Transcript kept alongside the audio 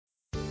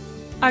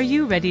Are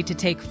you ready to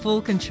take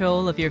full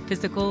control of your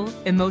physical,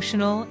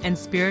 emotional, and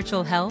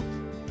spiritual health?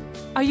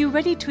 Are you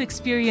ready to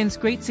experience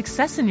great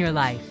success in your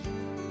life?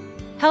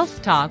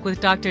 Health Talk with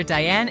Dr.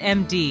 Diane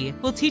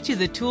MD will teach you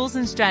the tools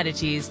and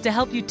strategies to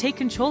help you take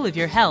control of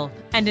your health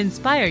and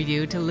inspire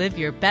you to live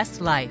your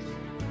best life.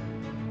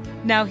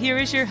 Now here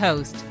is your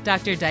host,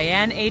 Dr.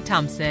 Diane A.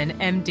 Thompson,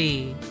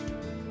 MD.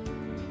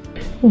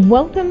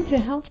 Welcome to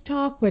Health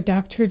Talk with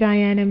Dr.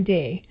 Diane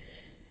MD.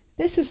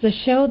 This is the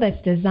show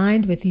that's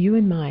designed with you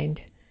in mind.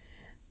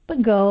 The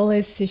goal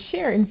is to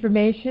share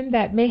information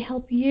that may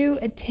help you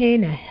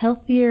attain a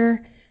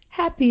healthier,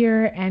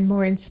 happier, and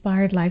more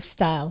inspired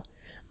lifestyle.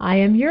 I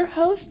am your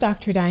host,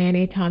 Dr. Diane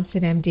A.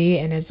 Thompson,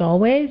 MD, and as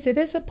always, it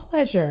is a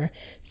pleasure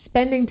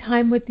spending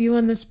time with you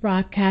on this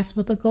broadcast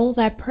with the goal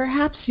that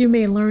perhaps you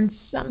may learn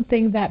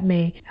something that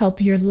may help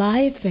your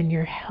life and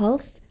your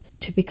health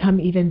to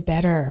become even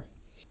better.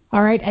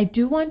 All right, I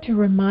do want to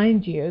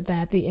remind you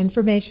that the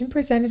information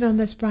presented on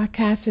this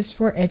broadcast is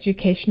for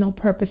educational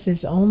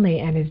purposes only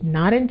and is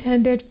not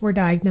intended for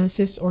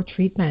diagnosis or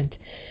treatment.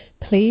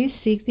 Please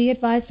seek the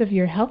advice of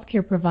your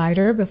healthcare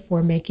provider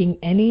before making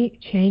any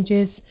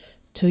changes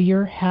to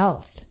your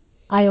health.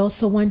 I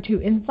also want to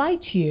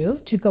invite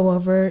you to go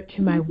over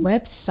to my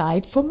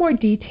website for more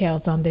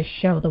details on this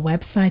show. The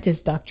website is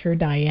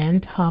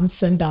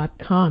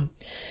drdianethompson.com.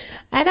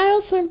 And I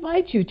also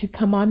invite you to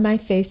come on my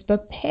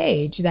Facebook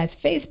page. That's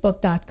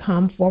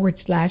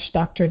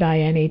facebook.com/Dr.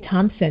 Diane A.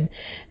 Thompson.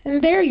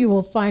 And there you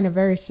will find a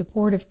very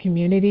supportive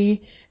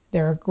community.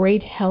 There are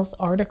great health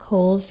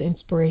articles,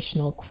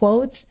 inspirational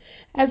quotes,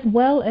 as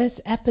well as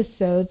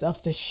episodes of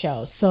the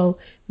show. So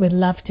we'd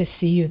love to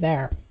see you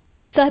there.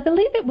 So I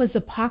believe it was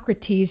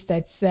Hippocrates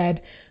that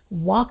said,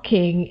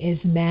 walking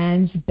is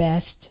man's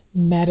best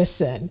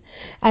medicine.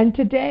 And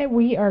today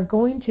we are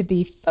going to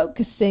be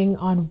focusing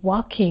on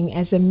walking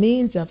as a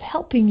means of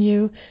helping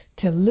you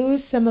to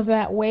lose some of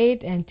that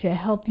weight and to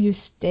help you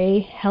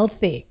stay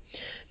healthy.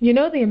 You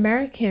know, the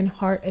American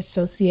Heart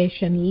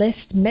Association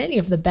lists many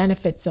of the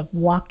benefits of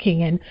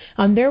walking, and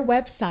on their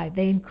website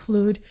they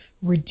include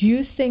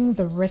reducing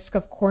the risk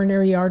of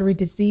coronary artery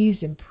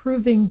disease,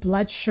 improving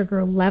blood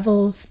sugar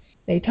levels.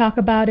 They talk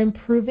about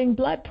improving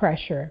blood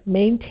pressure,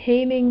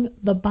 maintaining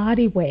the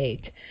body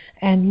weight,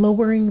 and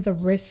lowering the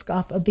risk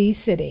of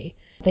obesity.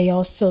 They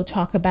also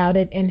talk about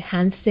it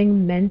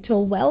enhancing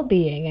mental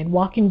well-being, and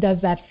walking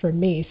does that for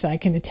me, so I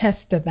can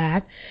attest to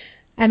that.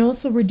 And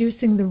also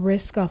reducing the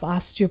risk of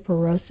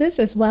osteoporosis,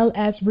 as well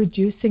as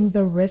reducing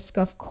the risk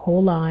of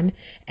colon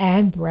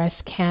and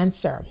breast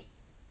cancer.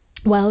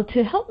 Well,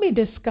 to help me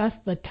discuss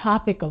the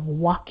topic of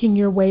walking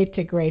your way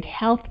to great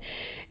health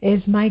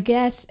is my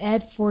guest,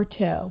 Ed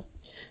Forteau.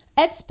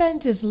 Ed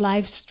spent his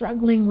life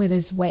struggling with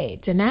his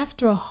weight, and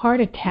after a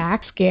heart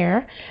attack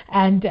scare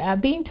and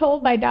being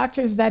told by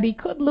doctors that he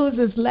could lose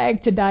his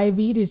leg to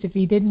diabetes if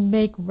he didn't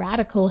make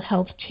radical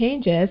health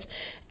changes,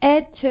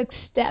 Ed took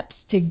steps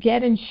to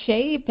get in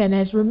shape and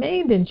has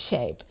remained in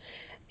shape.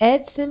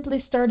 Ed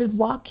simply started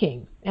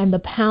walking, and the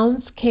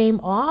pounds came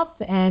off,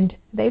 and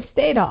they've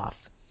stayed off.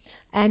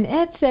 And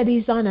Ed said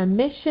he's on a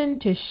mission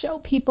to show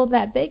people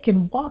that they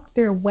can walk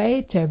their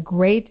way to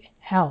great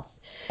health.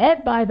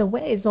 Ed, by the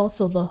way, is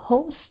also the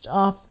host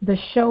of the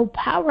show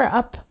Power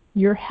Up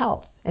Your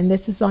Health, and this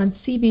is on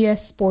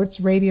CBS Sports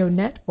Radio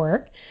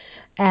Network,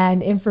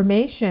 and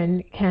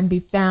information can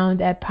be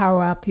found at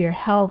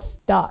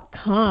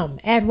powerupyourhealth.com.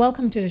 Ed,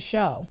 welcome to the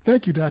show.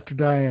 Thank you, Dr.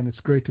 Diane.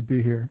 It's great to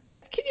be here.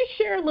 Can you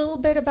share a little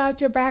bit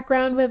about your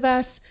background with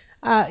us?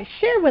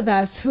 Share with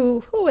us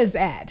who is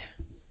Ed?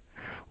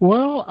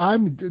 Well,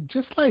 I'm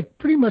just like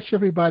pretty much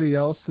everybody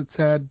else that's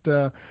had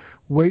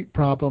weight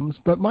problems,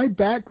 but my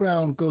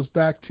background goes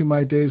back to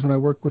my days when I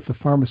worked with the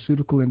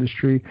pharmaceutical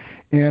industry,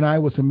 and I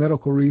was a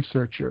medical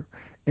researcher,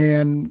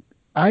 and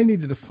I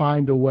needed to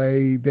find a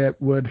way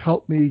that would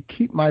help me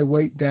keep my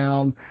weight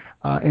down,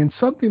 and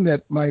something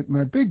that my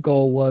big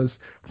goal was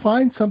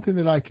find something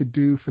that I could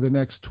do for the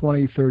next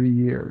 20, 30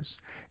 years,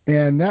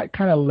 and that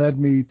kind of led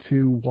me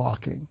to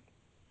walking.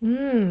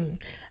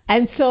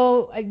 And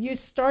so you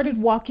started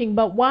walking,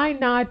 but why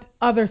not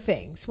other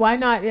things? Why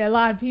not? A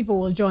lot of people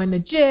will join the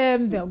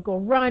gym, they'll go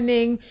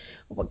running,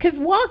 because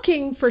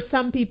walking for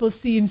some people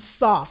seems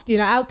soft. You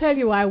know, I'll tell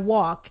you, I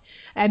walk.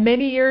 And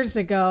many years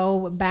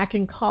ago, back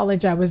in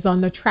college, I was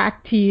on the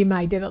track team.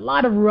 I did a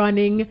lot of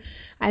running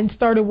and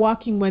started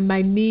walking when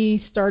my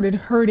knee started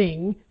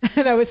hurting.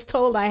 And I was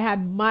told I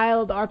had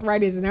mild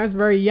arthritis, and I was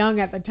very young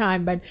at the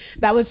time, but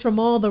that was from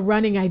all the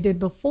running I did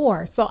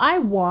before. So I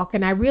walk,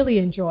 and I really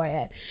enjoy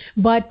it.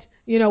 But,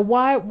 you know,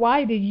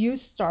 why did you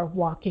start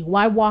walking?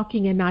 Why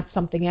walking and not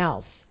something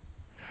else?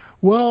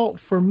 Well,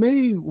 for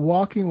me,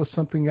 walking was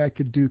something I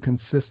could do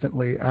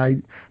consistently.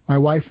 My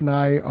wife and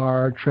I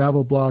are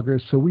travel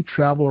bloggers, so we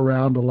travel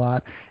around a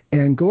lot,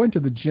 and going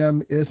to the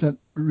gym isn't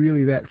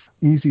really that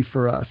easy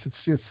for us.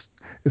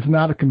 It's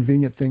not a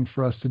convenient thing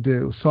for us to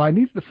do. So I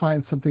needed to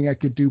find something I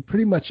could do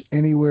pretty much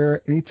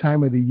anywhere, any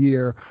time of the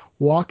year.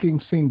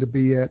 Walking seemed to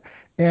be it.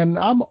 And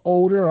I'm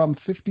older. I'm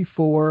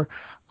 54.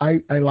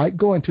 I like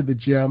going to the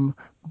gym,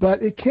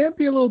 But it can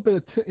be a little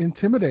bit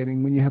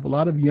intimidating when you have a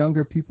lot of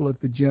younger people at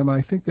the gym.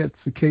 I think that's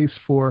the case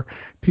for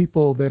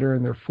people that are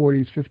in their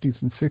 40s, 50s,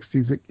 and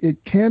 60s.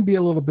 It can be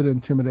a little bit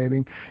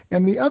intimidating.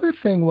 And the other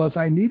thing was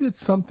I needed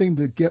something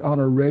to get on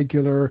a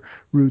regular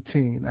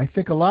routine. I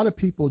think a lot of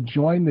people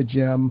join the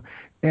gym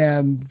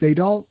and they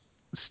don't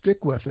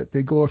stick with it.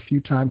 They go a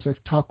few times.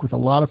 I've talked with a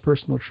lot of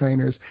personal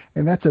trainers,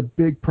 and that's a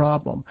big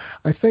problem.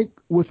 I think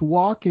with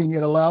walking,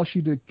 it allows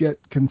you to get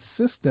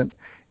consistent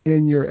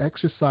in your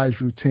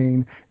exercise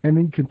routine, and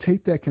then you can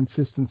take that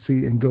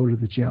consistency and go to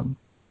the gym.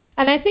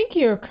 And I think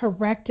you're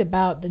correct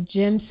about the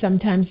gym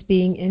sometimes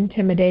being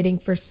intimidating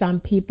for some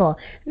people,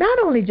 not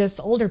only just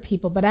older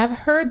people, but I've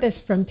heard this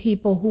from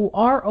people who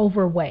are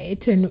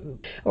overweight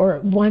or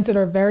ones that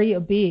are very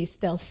obese.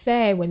 They'll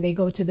say when they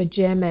go to the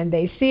gym and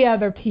they see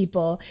other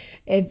people,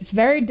 it's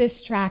very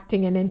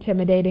distracting and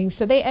intimidating,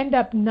 so they end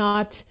up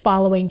not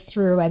following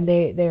through and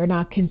they're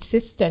not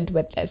consistent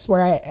with this.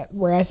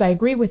 Whereas I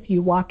agree with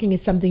you, walking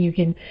is something you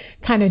can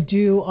kind of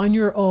do on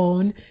your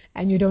own,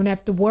 and you don't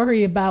have to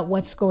worry about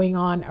what's going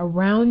on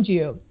around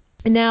you.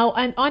 Now,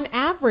 on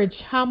average,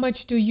 how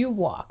much do you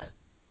walk,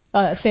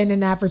 say in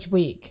an average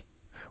week?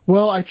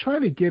 Well, I try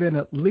to get in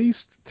at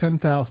least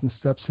 10,000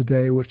 steps a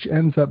day, which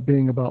ends up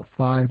being about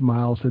 5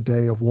 miles a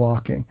day of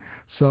walking,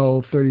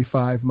 so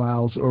 35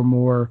 miles or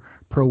more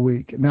per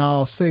week. Now,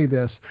 I'll say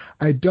this.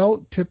 I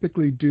don't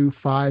typically do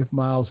 5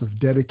 miles of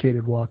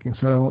dedicated walking,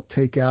 so I don't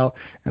take out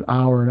an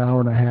hour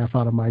and a half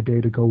out of my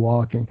day to go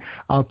walking.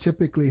 I'll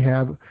typically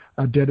have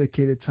a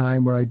dedicated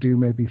time where I do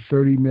maybe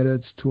 30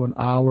 minutes to an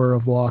hour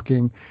of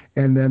walking,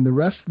 and then the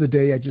rest of the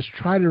day I just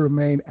try to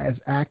remain as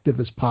active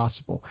as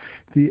possible.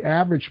 The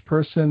average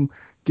person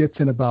gets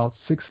in about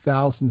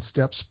 6,000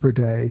 steps per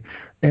day,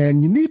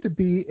 and you need to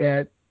be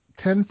at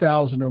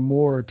 10,000 or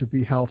more to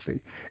be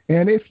healthy.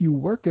 And if you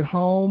work at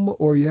home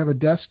or you have a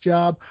desk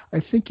job,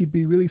 I think you'd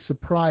be really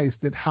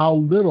surprised at how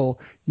little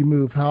you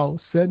move, how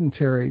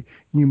sedentary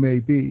you may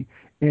be.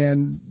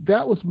 And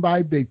that was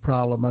my big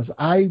problem. As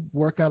I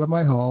work out of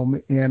my home,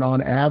 and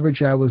on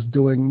average I was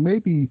doing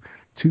maybe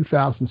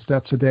 2,000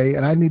 steps a day,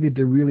 and I needed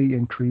to really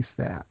increase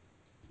that.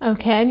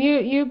 Okay, and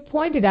you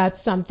pointed out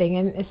something,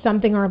 and it's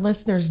something our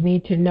listeners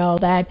need to know,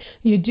 that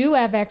you do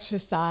have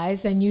exercise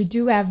and you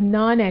do have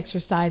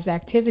non-exercise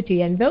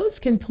activity, and those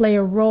can play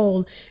a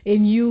role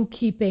in you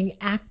keeping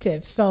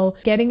active. So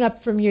getting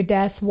up from your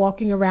desk,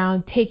 walking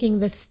around, taking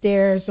the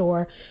stairs,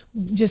 or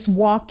just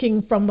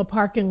walking from the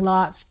parking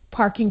lot,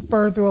 parking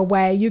further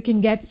away, you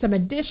can get some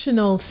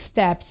additional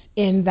steps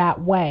in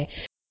that way.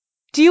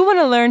 Do you want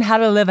to learn how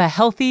to live a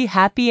healthy,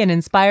 happy, and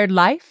inspired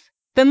life?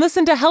 Then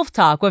listen to Health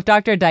Talk with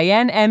Dr.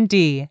 Diane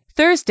MD,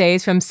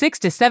 Thursdays from 6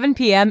 to 7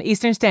 p.m.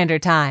 Eastern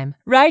Standard Time,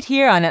 right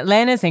here on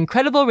Atlanta's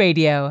Incredible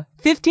Radio,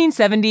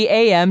 1570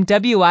 AM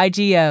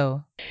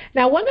WIGO.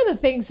 Now, one of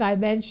the things I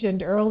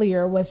mentioned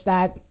earlier was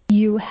that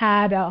you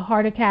had a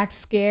heart attack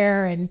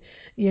scare, and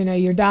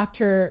your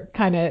doctor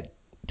kind of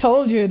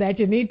told you that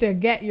you need to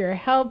get your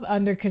health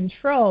under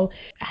control.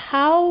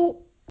 How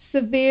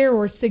severe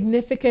or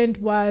significant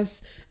was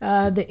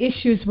the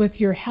issues with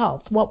your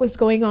health? What was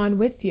going on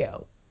with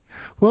you?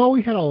 Well,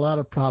 we had a lot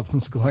of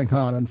problems going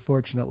on,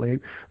 unfortunately.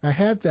 I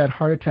had that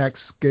heart attack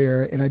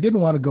scare, and I didn't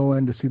want to go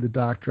in to see the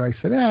doctor. I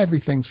said,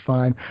 everything's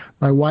fine.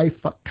 My wife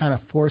kind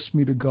of forced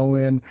me to go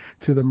in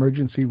to the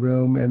emergency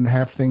room and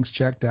have things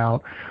checked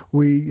out.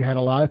 We had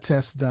a lot of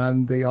tests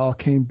done. They all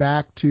came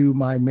back to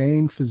my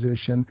main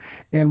physician,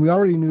 and we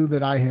already knew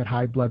that I had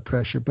high blood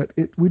pressure, but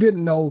we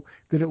didn't know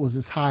that it was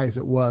as high as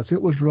it was.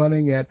 It was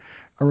running at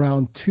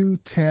around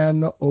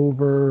 210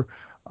 over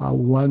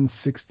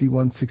 160,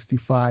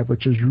 165,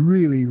 which is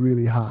really,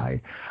 really high.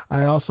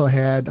 I also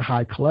had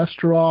high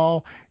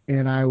cholesterol,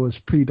 and I was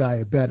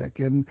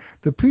pre-diabetic. And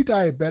the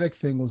pre-diabetic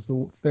thing was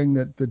the thing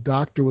that the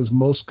doctor was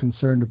most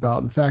concerned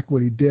about. In fact,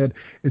 what he did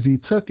is he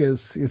took his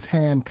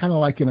hand, kind of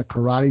like in a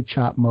karate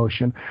chop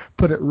motion,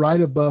 put it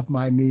right above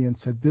my knee and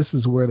said, this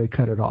is where they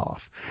cut it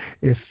off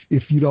if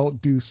you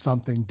don't do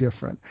something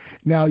different.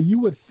 Now, you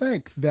would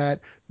think that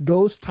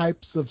those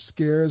types of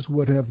scares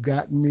would have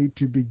gotten me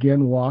to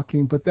begin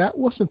walking, but that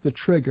wasn't the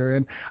trigger.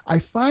 And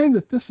I find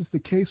that this is the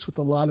case with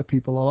a lot of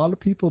people. A lot of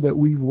people that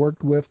we've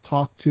worked with,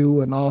 talked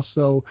to, and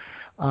also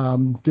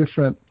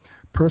different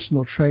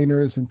personal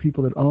trainers and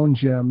people that own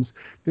gyms,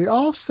 they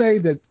all say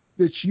that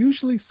it's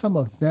usually some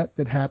event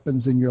that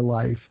happens in your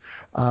life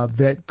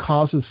that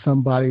causes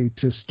somebody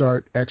to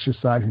start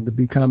exercising, to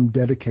become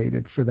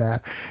dedicated for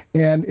that.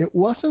 And it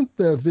wasn't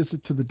the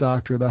visit to the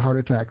doctor, the heart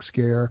attack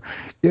scare.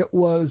 It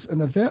was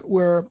an event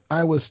where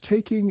I was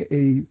taking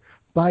a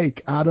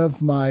bike out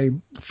of my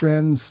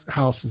friend's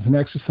house, as an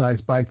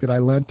exercise bike that I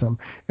lent him,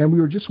 and we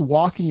were just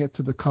walking it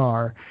to the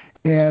car.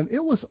 And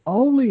it was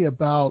only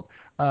about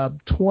a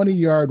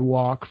 20-yard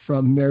walk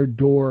from their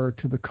door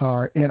to the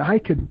car, and I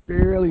could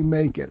barely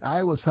make it.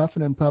 I was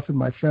huffing and puffing.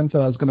 My friend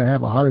said I was going to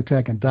have a heart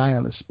attack and die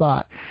on the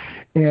spot.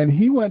 And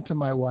he went to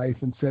my wife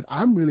and said,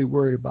 I'm really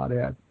worried about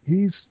Ed.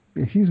 He's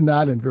he's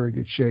not in very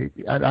good shape.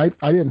 I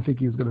didn't think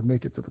he was going to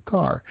make it to the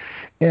car.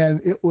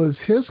 And it was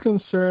his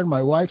concern,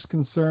 my wife's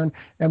concern,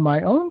 and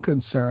my own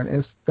concern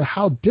as to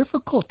how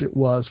difficult it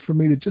was for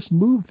me to just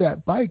move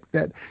that bike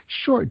that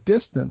short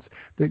distance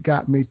that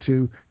got me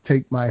to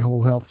take my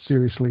whole health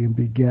seriously and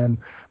begin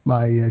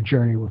my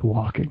journey with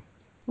walking.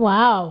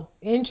 Wow,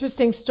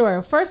 interesting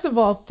story. First of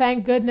all,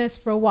 thank goodness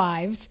for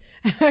wives,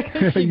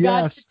 because she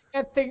got Yes. to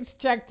get things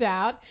checked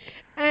out.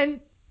 And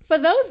for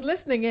those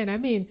listening in, I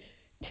mean,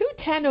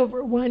 210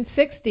 over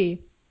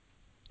 160,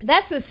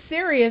 that's a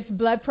serious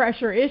blood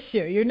pressure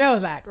issue. You know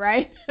that,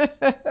 right?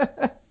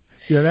 Yeah,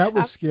 that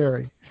was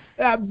scary.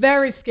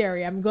 Very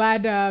scary. I'm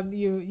glad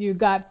you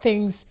got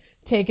things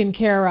taken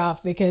care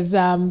of, because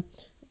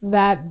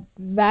that's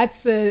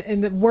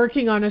in the,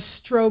 working on a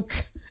stroke.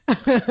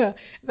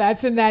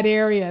 That's in that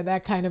area,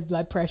 that kind of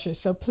blood pressure.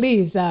 So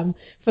please,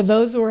 for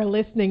those who are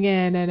listening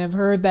in and have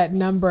heard that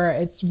number,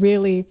 it's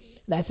really,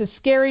 that's a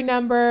scary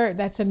number.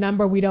 That's a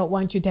number we don't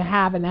want you to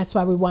have, and that's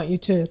why we want you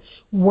to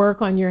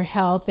work on your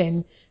health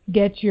and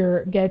get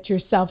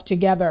yourself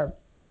together.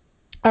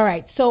 All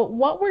right, so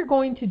what we're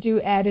going to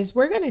do, Ed, is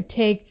we're going to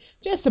take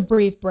just a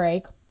brief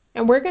break,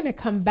 and we're going to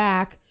come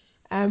back,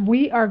 and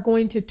we are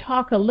going to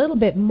talk a little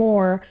bit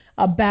more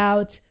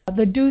about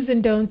the do's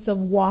and don'ts of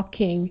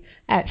walking,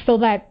 so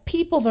that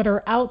people that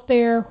are out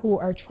there who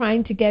are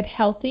trying to get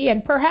healthy,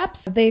 and perhaps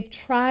they've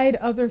tried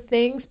other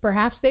things,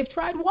 perhaps they've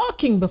tried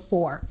walking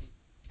before,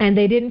 and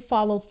they didn't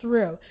follow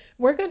through.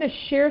 We're going to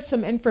share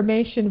some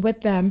information with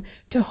them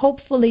to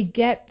hopefully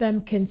get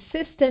them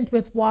consistent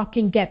with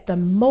walking, get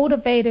them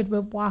motivated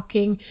with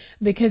walking,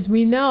 because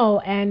we know,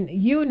 and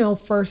you know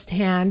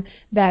firsthand,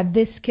 that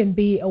this can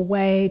be a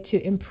way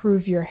to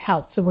improve your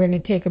health. So we're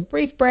going to take a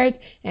brief break,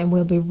 and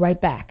we'll be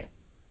right back.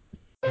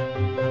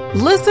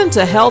 Listen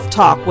to Health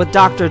Talk with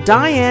Dr.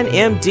 Diane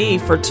MD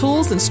for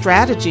tools and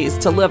strategies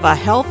to live a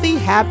healthy,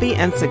 happy,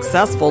 and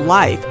successful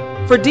life.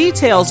 For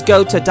details,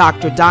 go to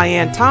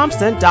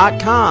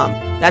drdianethompson.com.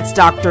 That's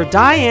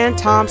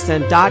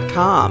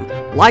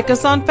drdianethompson.com. Like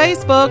us on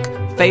Facebook,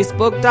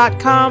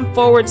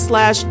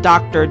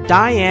 facebook.com/Dr.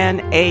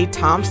 Diane A.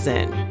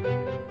 Thompson.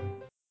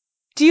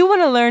 Do you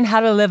want to learn how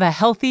to live a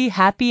healthy,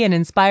 happy, and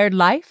inspired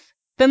life?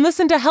 Then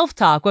listen to Health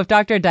Talk with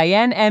Dr.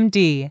 Diane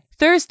MD,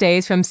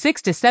 Thursdays from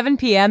 6 to 7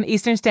 p.m.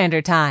 Eastern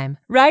Standard Time,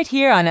 right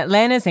here on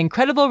Atlanta's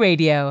Incredible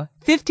Radio,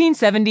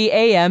 1570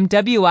 AM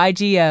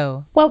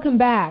WIGO. Welcome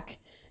back.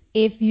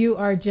 If you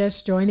are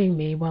just joining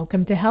me,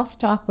 welcome to Health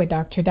Talk with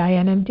Dr.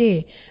 Diane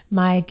MD.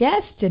 My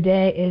guest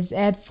today is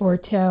Ed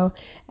Forteau,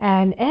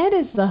 and Ed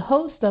is the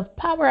host of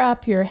Power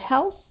Up Your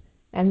Health,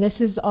 and this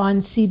is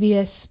on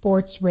CBS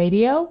Sports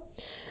Radio.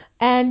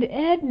 And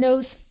Ed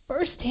knows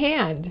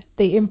firsthand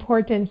the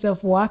importance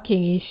of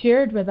walking. He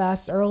shared with us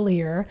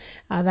earlier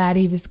that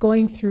he was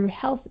going through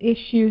health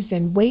issues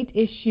and weight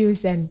issues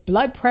and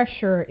blood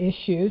pressure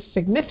issues,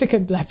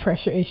 significant blood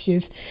pressure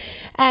issues,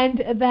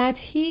 and that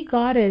he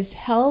got his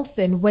health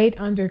and weight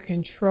under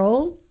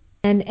control.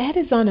 And Ed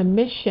is on a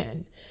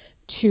mission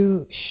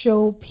to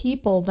show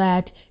people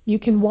that you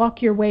can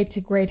walk your way to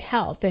great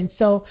health. And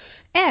so,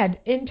 Ed,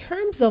 in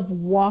terms of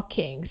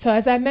walking, so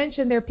as I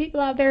mentioned, there are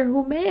people out there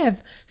who may have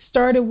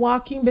started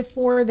walking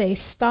before they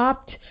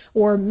stopped,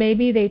 or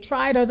maybe they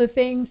tried other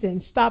things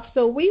and stopped.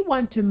 So we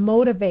want to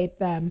motivate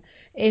them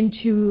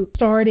into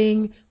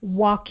starting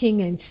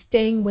walking and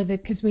staying with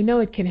it, because we know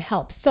it can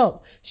help.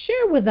 So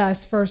share with us,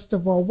 first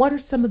of all, what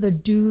are some of the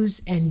do's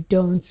and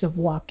don'ts of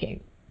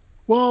walking?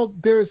 Well,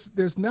 there's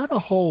not a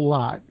whole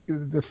lot.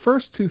 The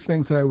first two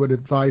things that I would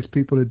advise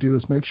people to do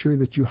is make sure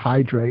that you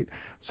hydrate.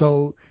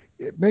 So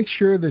make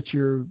sure that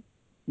you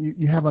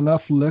have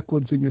enough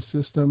liquids in your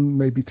system.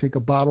 Maybe take a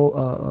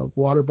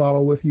water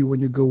bottle with you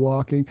when you go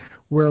walking.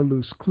 Wear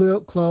loose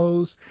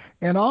clothes,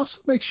 and also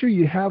make sure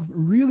you have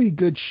really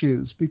good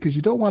shoes, because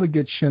you don't want to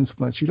get shin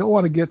splints. You don't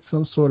want to get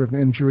some sort of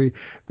injury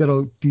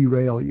that'll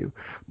derail you.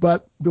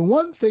 But the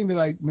one thing that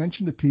I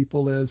mention to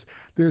people is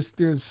there's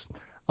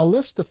a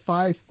list of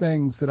 5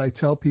 things that I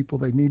tell people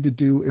they need to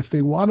do if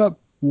they want to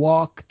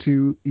walk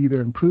to either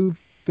improve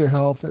their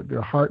health,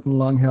 their heart and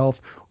lung health,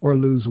 or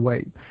lose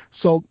weight.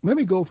 So let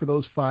me go for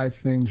those 5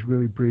 things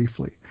really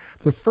briefly.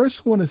 The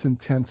first one is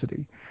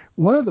intensity.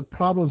 One of the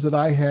problems that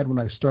I had when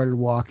I started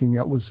walking,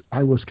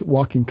 I was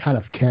walking kind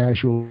of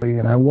casually,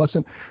 and I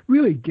wasn't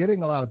really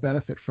getting a lot of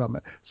benefit from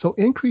it. So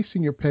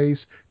increasing your pace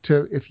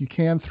to, if you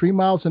can, 3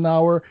 miles an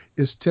hour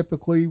is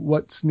typically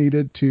what's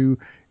needed to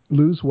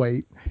lose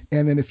weight.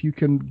 And then if you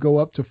can go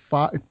up to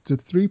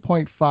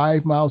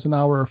 3.5 miles an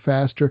hour or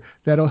faster,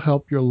 that'll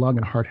help your lung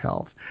and heart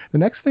health. The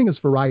next thing is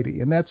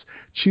variety, and that's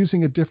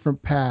choosing a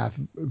different path,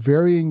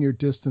 varying your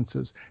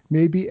distances,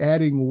 maybe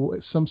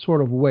adding some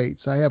sort of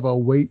weights. I have a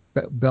weight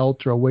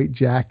belt or a weight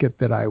jacket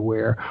that I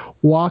wear.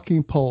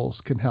 Walking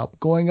poles can help.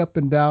 Going up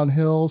and down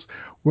hills,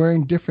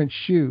 wearing different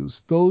shoes,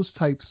 those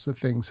types of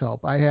things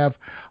help. I have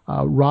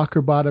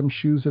rocker bottom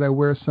shoes that I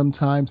wear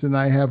sometimes, and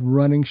I have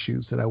running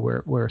shoes that I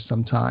wear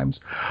sometimes.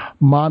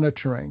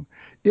 Monitoring.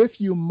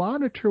 if you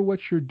monitor what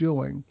you're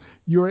doing,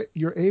 you're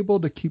able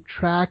to keep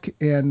track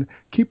and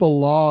keep a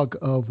log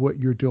of what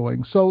you're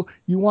doing. So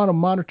you want to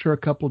monitor a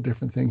couple of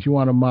different things. You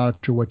want to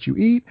monitor what you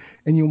eat,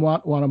 and you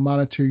want to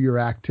monitor your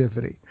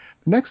activity.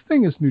 The next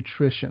thing is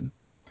nutrition.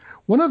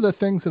 One of the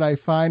things that I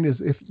find is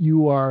if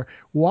you are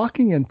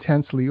walking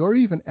intensely or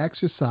even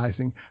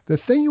exercising, the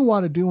thing you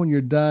want to do when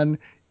you're done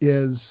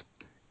is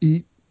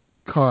eat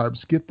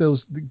carbs, get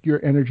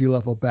your energy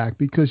level back,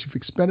 because you've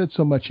expended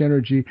so much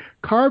energy.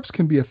 Carbs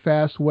can be a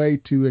fast way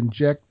to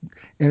inject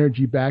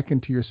energy back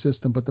into your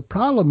system, but the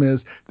problem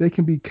is they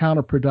can be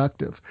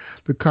counterproductive.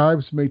 The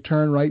carbs may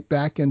turn right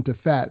back into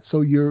fat,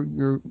 so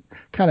you're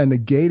kind of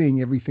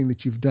negating everything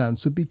that you've done.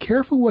 So be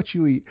careful what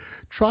you eat.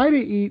 Try to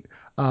eat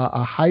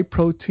a high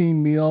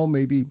protein meal,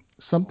 maybe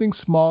something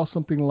small,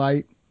 something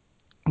light.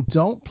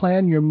 Don't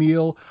plan your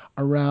meal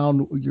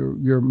around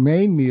your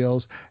main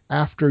meals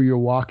after your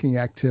walking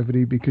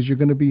activity, because you're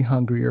going to be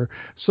hungrier.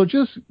 So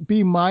just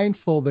be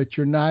mindful that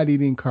you're not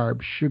eating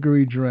carbs,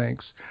 sugary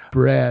drinks,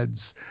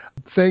 breads,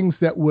 things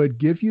that would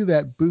give you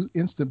that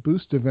instant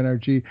boost of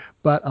energy,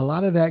 but a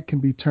lot of that can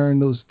be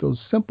turned, those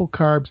simple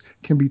carbs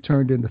can be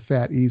turned into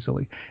fat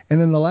easily. And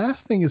then the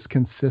last thing is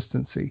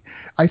consistency.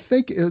 I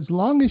think as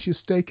long as you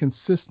stay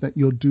consistent,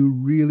 you'll do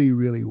really,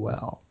 really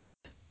well.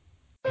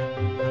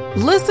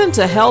 Listen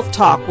to Health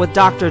Talk with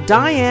Dr.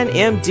 Diane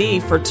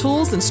MD for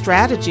tools and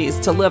strategies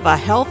to live a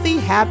healthy,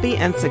 happy,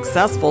 and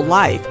successful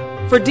life.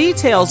 For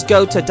details,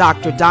 go to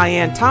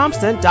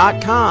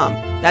drdianethompson.com.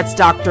 That's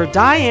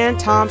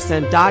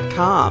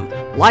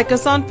drdianethompson.com. Like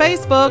us on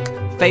Facebook,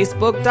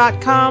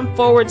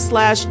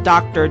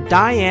 facebook.com/Dr.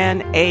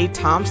 Diane A.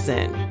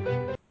 Thompson.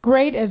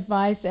 Great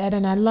advice, Ed,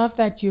 and I love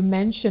that you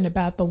mentioned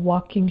about the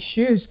walking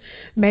shoes.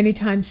 Many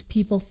times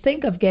people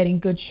think of getting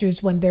good shoes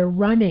when they're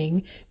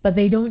running, but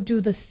they don't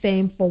do the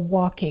same for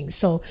walking.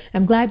 So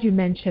I'm glad you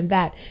mentioned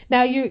that.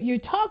 Now, you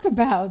talk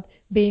about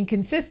being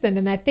consistent,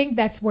 and I think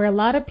that's where a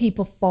lot of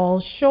people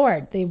fall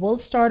short. They will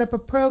start up a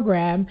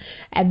program,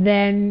 and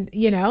then,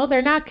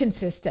 they're not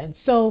consistent.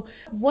 So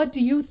what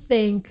do you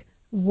think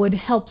would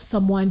help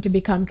someone to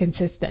become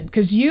consistent?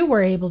 Because you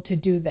were able to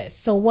do this.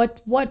 So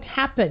what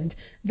happened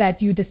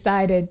that you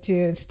decided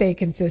to stay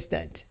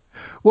consistent?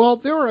 Well,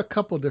 there were a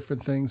couple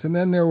different things, and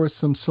then there were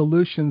some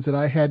solutions that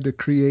I had to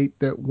create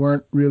that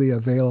weren't really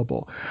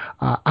available.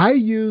 I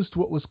used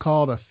what was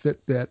called a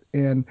Fitbit,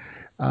 and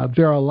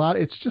there are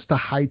it's just a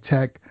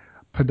high-tech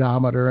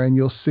pedometer, and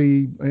you'll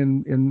see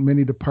in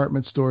many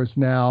department stores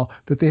now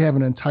that they have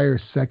an entire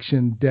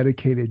section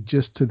dedicated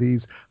just to these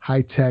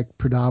high-tech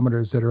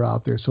pedometers that are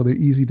out there. So they're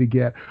easy to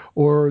get,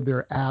 or there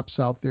are apps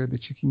out there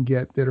that you can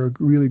get that are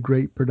really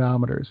great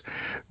pedometers.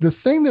 The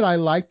thing that I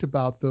liked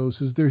about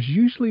those is there's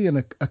usually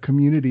a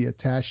community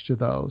attached to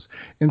those.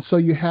 And so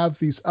you have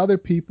these other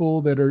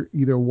people that are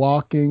either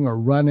walking or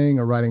running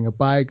or riding a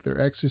bike,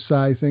 they're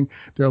exercising,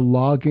 they're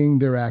logging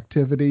their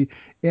activity,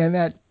 and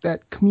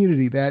that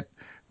community, that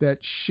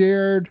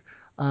shared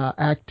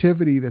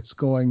activity that's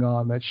going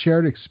on, that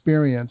shared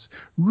experience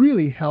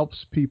really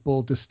helps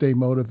people to stay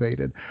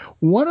motivated.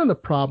 One of the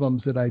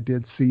problems that I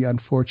did see,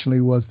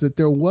 unfortunately, was that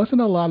there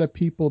wasn't a lot of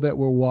people that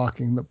were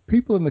walking. The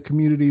people in the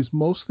communities,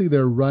 mostly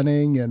they're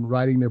running and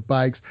riding their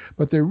bikes,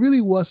 but there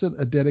really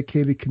wasn't a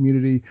dedicated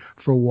community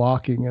for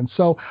walking. And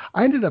so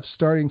I ended up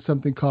starting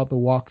something called the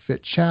Walk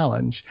Fit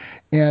Challenge,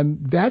 and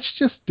that's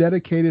just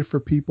dedicated for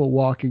people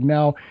walking.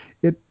 Now,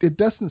 it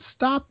doesn't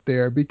stop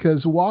there,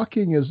 because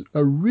walking is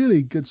a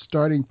really good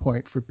starting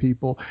point for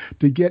people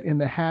to get in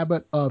the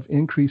habit of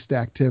increased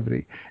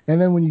activity. And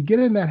then when you get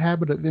in that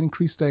habit of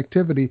increased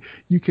activity,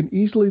 you can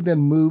easily then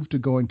move to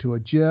going to a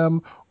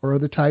gym or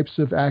other types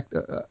of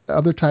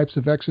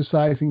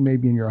exercising,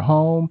 maybe in your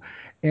home.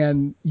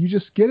 And you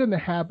just get in the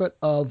habit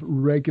of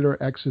regular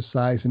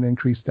exercise and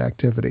increased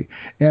activity.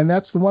 And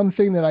that's the one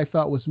thing that I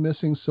thought was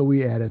missing, so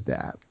we added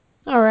that.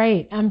 All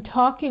right. I'm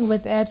talking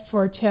with Ed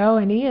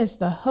Forteau, and he is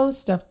the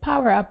host of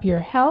Power Up Your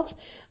Health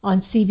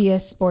on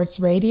CBS Sports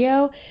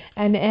Radio.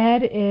 And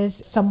Ed is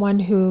someone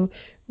who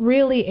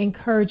really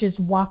encourages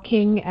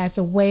walking as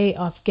a way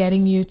of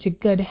getting you to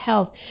good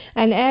health.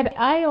 And Ed,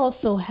 I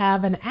also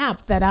have an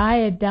app that I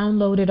had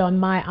downloaded on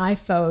my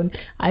iPhone.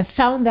 I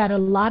found that a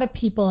lot of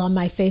people on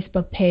my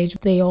Facebook page,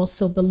 they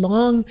also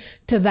belong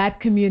to that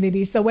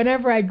community. So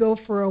whenever I go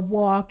for a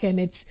walk and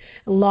it's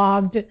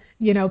logged,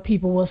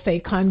 people will say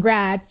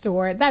congrats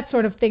or that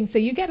sort of thing. So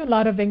you get a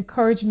lot of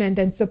encouragement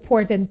and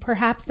support, and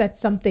perhaps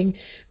that's something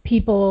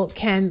people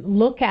can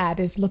look at,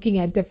 is looking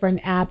at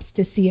different apps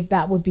to see if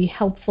that would be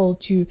helpful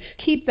to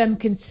keep them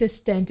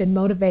consistent and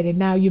motivated.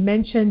 Now, you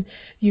mentioned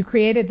you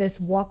created this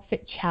Walk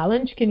Fit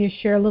Challenge. Can you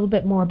share a little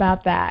bit more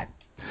about that?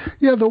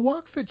 Yeah, the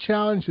Walk Fit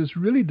Challenge is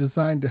really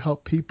designed to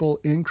help people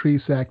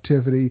increase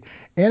activity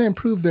and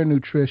improve their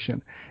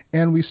nutrition.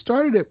 And we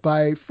started it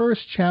by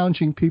first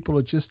challenging people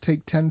to just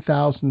take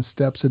 10,000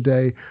 steps a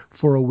day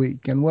for a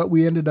week. And what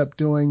we ended up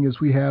doing is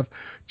we have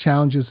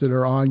challenges that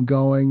are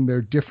ongoing. There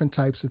are different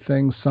types of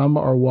things. Some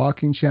are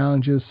walking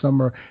challenges,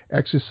 some are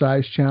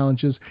exercise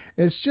challenges.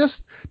 It's just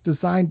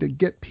designed to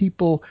get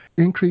people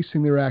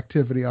increasing their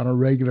activity on a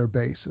regular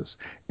basis.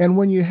 And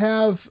when you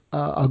have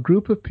a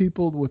group of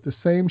people with the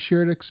same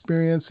shared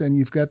experience and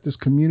you've got this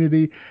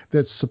community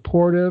that's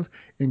supportive,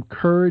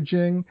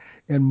 encouraging,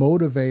 and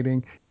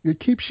motivating, it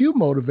keeps you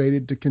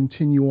motivated to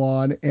continue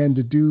on and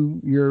to do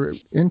your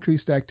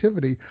increased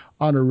activity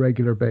on a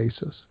regular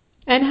basis.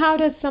 And how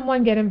does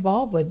someone get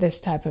involved with this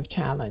type of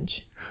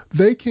challenge?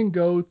 They can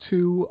go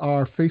to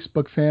our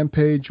Facebook fan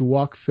page,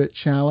 Walk Fit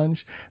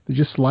Challenge. They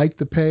just like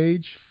the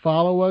page,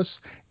 follow us,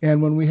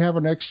 and when we have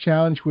our next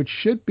challenge, which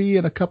should be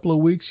in a couple of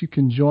weeks, you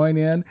can join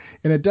in.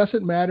 And it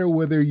doesn't matter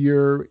whether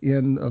you're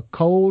in a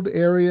cold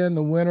area in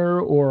the winter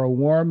or a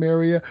warm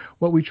area.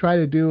 What we try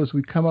to do is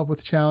we come up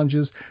with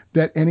challenges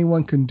that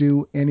anyone can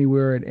do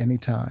anywhere at any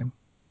time.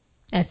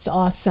 That's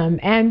awesome.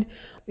 And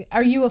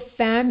are you a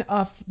fan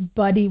of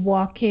buddy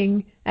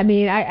walking? I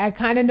mean, I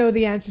kind of know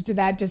the answer to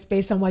that just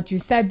based on what you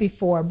said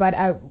before, but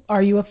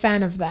are you a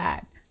fan of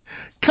that?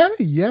 Kind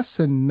of yes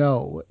and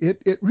no.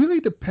 It really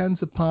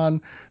depends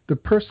upon the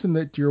person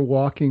that you're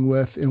walking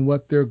with and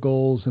what their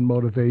goals and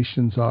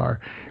motivations are.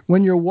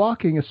 When you're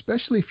walking,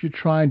 especially if you're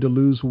trying to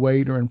lose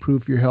weight or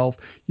improve your health,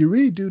 you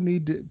really do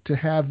need to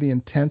have the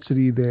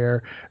intensity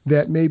there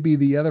that maybe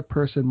the other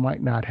person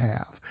might not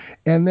have.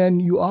 And then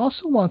you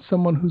also want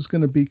someone who's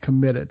going to be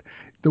committed.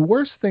 The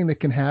worst thing that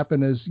can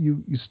happen is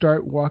you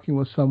start walking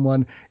with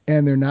someone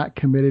and they're not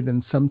committed,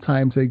 and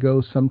sometimes they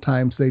go,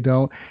 sometimes they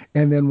don't.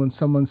 And then when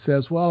someone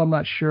says, well, I'm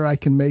not sure I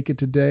can make it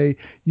today,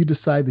 you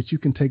decide that you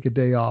can take a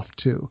day off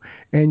too.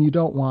 And you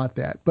don't want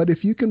that. But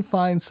if you can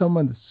find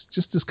someone that's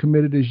just as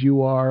committed as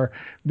you are,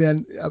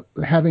 then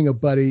having a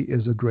buddy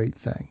is a great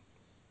thing.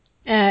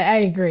 I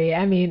agree.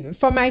 I mean,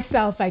 for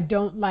myself, I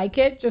don't like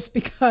it just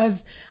because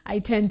I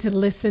tend to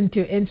listen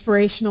to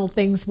inspirational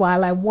things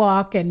while I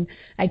walk and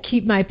I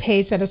keep my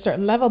pace at a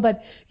certain level.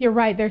 But you're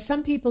right. There's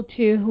some people,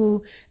 too,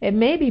 who it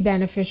may be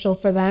beneficial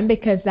for them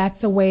because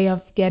that's a way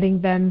of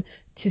getting them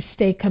to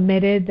stay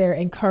committed. They're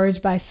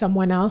encouraged by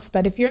someone else.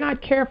 But if you're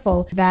not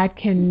careful, that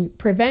can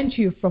prevent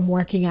you from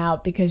working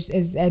out because,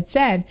 as Ed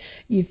said,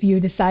 if you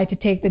decide to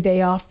take the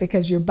day off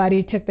because your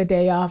buddy took the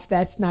day off,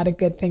 that's not a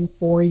good thing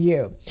for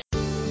you.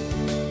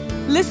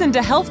 Listen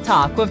to Health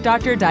Talk with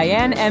Dr.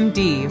 Diane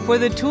MD for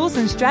the tools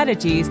and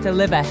strategies to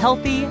live a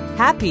healthy,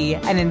 happy,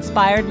 and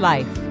inspired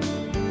life.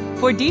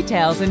 For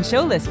details and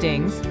show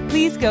listings,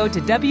 please go to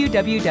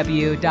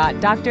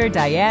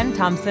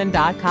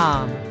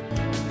www.drdianethompson.com.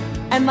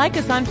 And like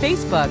us on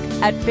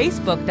Facebook at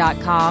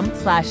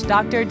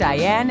facebook.com/Dr.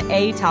 Diane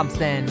A.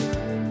 Thompson.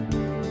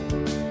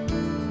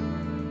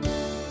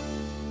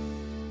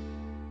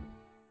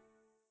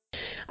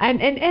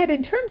 And Ed,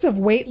 in terms of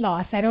weight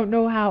loss, I don't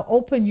know how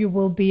open you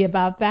will be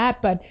about that,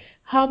 but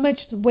how much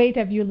weight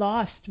have you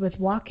lost with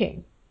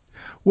walking?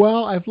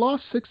 Well, I've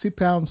lost 60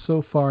 pounds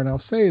so far, and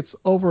I'll say it's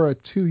over a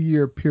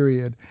 2-year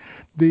period.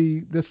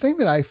 The thing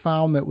that I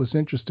found that was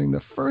interesting,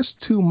 the first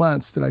 2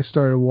 months that I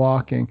started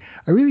walking,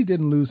 I really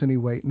didn't lose any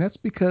weight, and that's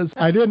because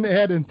I didn't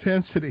add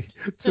intensity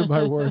to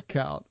my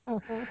workout.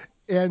 Uh-huh.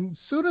 And as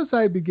soon as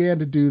I began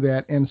to do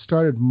that and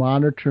started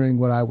monitoring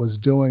what I was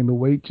doing, the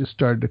weight just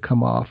started to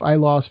come off. I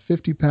lost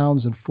 50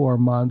 pounds in 4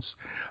 months.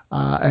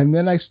 And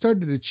then I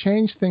started to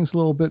change things a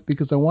little bit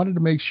because I wanted to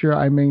make sure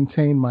I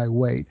maintained my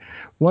weight.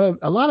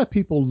 A lot of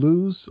people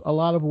lose a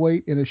lot of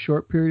weight in a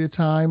short period of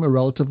time, a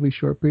relatively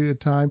short period of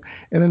time,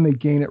 and then they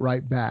gain it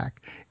right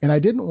back. And I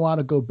didn't want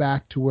to go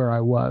back to where I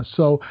was.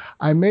 So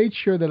I made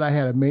sure that I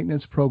had a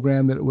maintenance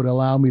program that would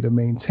allow me to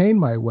maintain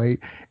my weight.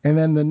 And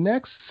then the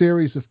next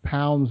series of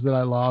pounds that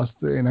I lost,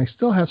 and I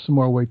still have some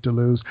more weight to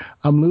lose,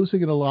 I'm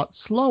losing it a lot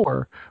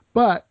slower,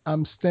 but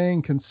I'm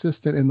staying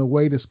consistent and the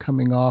weight is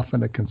coming off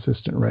at a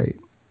consistent rate.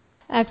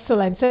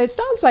 Excellent. So it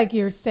sounds like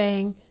you're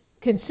saying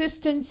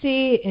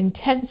consistency,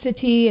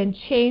 intensity, and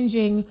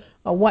changing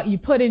what you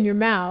put in your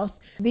mouth.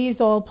 These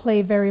all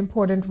play very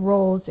important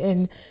roles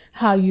in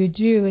how you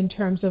do in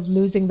terms of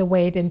losing the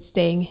weight and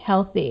staying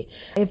healthy.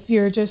 If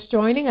you're just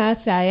joining us,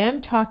 I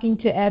am talking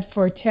to Ed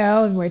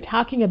Forteau, and we're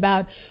talking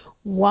about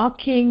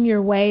walking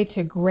your way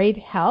to great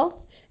health.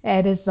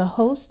 Ed is the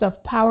host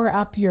of Power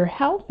Up Your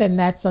Health, and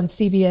that's on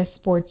CBS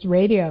Sports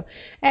Radio.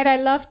 And I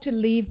love to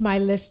leave my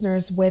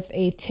listeners with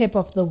a tip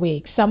of the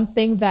week,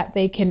 something that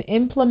they can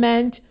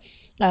implement,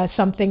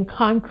 something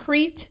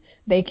concrete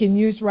they can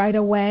use right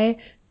away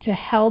to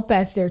help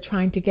as they're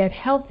trying to get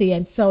healthy.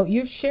 And so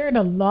you've shared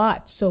a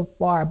lot so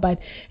far, but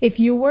if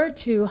you were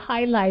to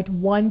highlight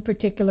one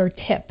particular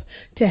tip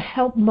to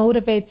help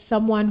motivate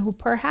someone who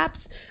perhaps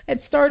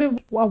had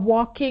started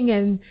walking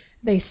and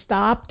they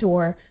stopped,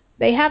 or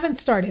they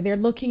haven't started, they're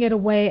looking at a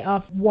way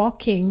of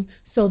walking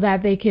so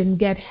that they can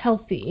get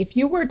healthy. If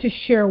you were to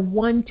share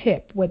one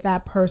tip with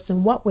that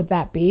person, what would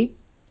that be?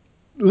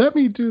 Let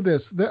me do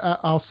this.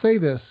 I'll say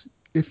this.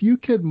 if you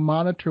could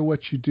monitor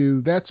what you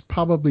do, that's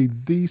probably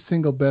the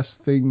single best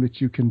thing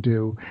that you can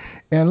do.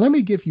 And let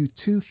me give you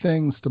two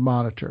things to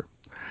monitor.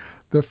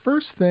 The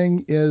first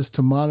thing is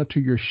to monitor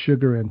your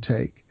sugar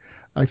intake.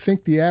 I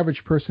think the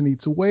average person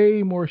eats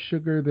way more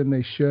sugar than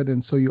they should,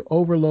 and so you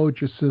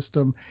overload your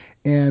system,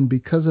 and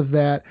because of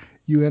that,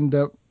 you end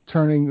up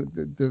turning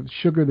the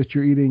sugar that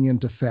you're eating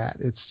into fat.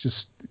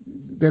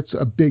 That's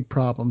a big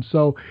problem.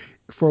 So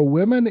for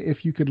women,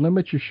 if you could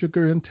limit your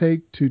sugar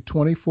intake to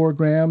 24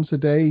 grams a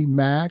day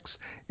max,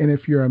 and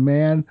if you're a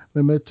man,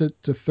 limit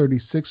it to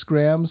 36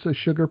 grams of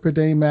sugar per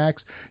day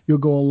max, you'll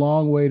go a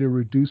long way to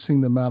reducing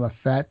the amount of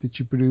fat that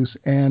you produce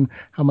and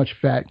how much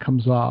fat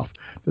comes off.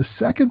 The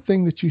second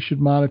thing that you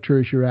should monitor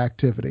is your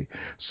activity.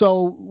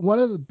 So one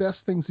of the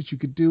best things that you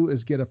could do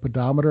is get a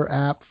pedometer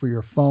app for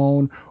your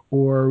phone,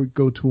 or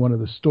go to one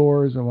of the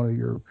stores and one of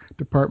your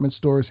department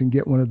stores and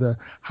get one of the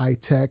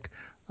high-tech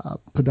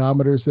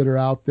pedometers that are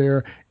out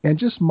there, and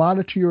just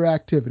monitor your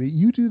activity.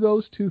 You do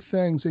those two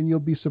things and you'll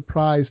be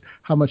surprised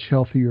how much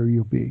healthier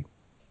you'll be.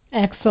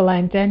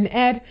 Excellent. And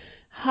Ed,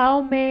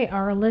 how may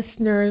our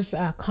listeners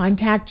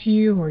contact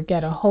you or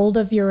get a hold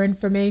of your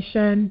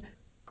information?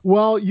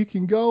 Well, you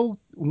can go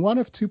one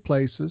of two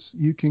places.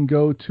 You can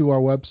go to our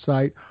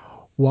website,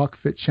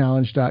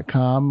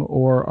 walkfitchallenge.com,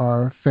 or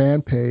our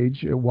fan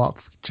page at Walk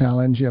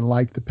Challenge, and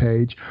like the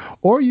page.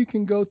 Or you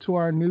can go to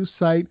our new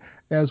site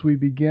as we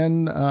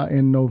begin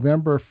in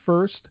November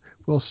 1st.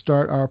 We'll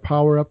start our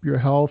Power Up Your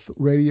Health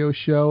radio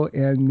show,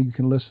 and you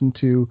can listen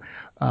to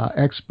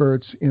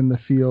experts in the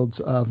fields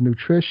of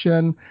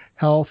nutrition,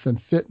 health, and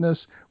fitness.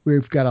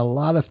 We've got a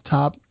lot of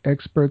top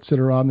experts that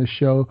are on the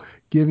show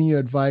giving you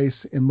advice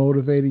and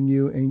motivating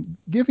you and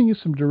giving you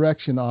some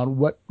direction on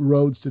what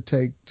roads to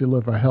take to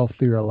live a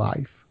healthier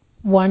life.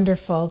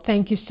 Wonderful.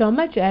 Thank you so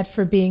much, Ed,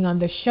 for being on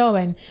the show,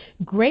 and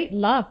great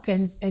luck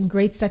and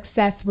great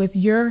success with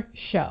your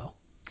show.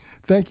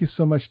 Thank you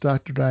so much,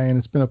 Dr. Diane.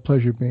 It's been a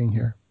pleasure being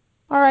here.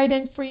 All right,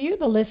 and for you,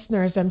 the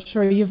listeners, I'm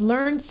sure you've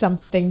learned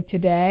something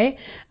today.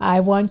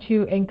 I want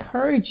to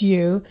encourage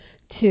you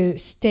to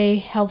stay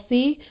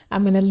healthy.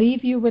 I'm going to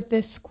leave you with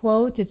this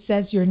quote. It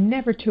says, "You're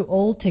never too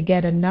old to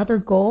get another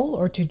goal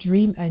or to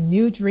dream a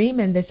new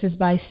dream," and this is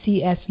by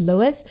C.S.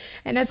 Lewis.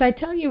 And as I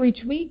tell you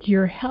each week,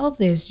 your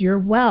health is your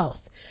wealth.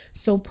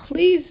 So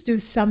please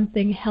do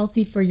something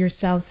healthy for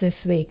yourselves this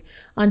week.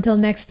 Until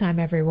next time,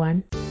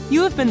 everyone.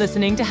 You have been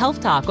listening to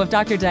Health Talk with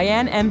Dr.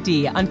 Diane,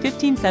 MD, on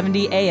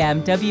 1570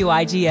 AM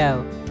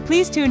WIGO.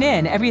 Please tune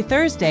in every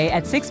Thursday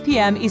at 6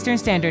 p.m. Eastern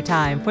Standard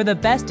Time for the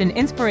best in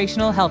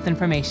inspirational health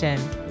information.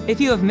 If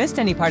you have missed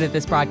any part of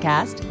this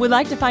broadcast, would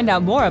like to find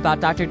out more about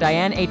Dr.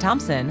 Diane A.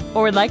 Thompson,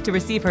 or would like to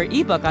receive her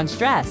ebook on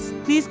stress,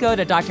 please go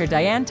to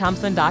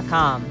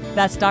drdianethompson.com.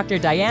 That's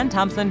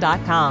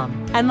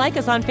drdianethompson.com. And like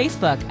us on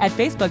Facebook at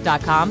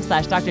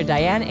facebook.com/Dr.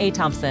 Diane A.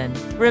 Thompson.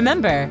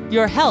 Remember,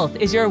 your health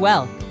is your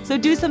wealth, so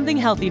do something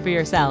healthy for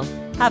yourself.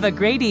 Have a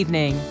great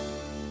evening.